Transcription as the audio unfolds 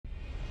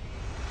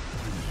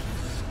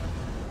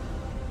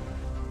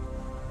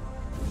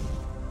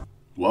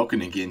Welcome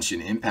to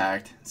Genshin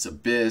Impact. It's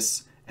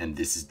Abyss, and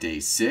this is day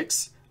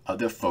 6 of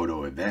the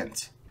photo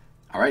event.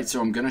 Alright,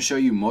 so I'm going to show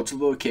you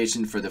multiple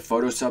locations for the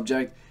photo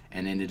subject,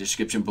 and in the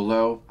description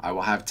below, I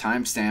will have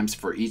timestamps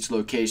for each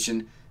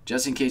location,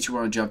 just in case you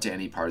want to jump to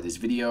any part of this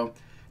video.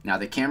 Now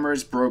the camera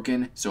is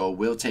broken, so it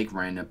will take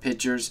random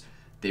pictures.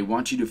 They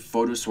want you to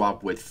photo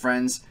swap with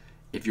friends.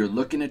 If you're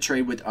looking to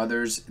trade with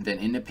others, then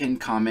in the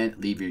pinned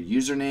comment, leave your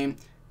username,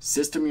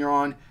 system you're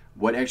on,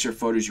 what extra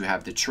photos you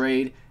have to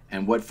trade,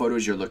 and what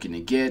photos you're looking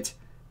to get.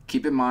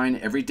 Keep in mind,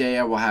 every day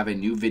I will have a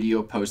new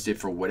video posted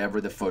for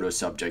whatever the photo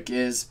subject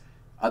is.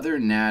 Other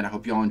than that, I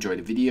hope you all enjoyed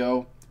the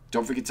video.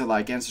 Don't forget to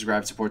like and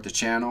subscribe to support the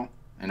channel,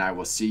 and I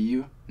will see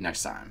you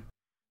next time.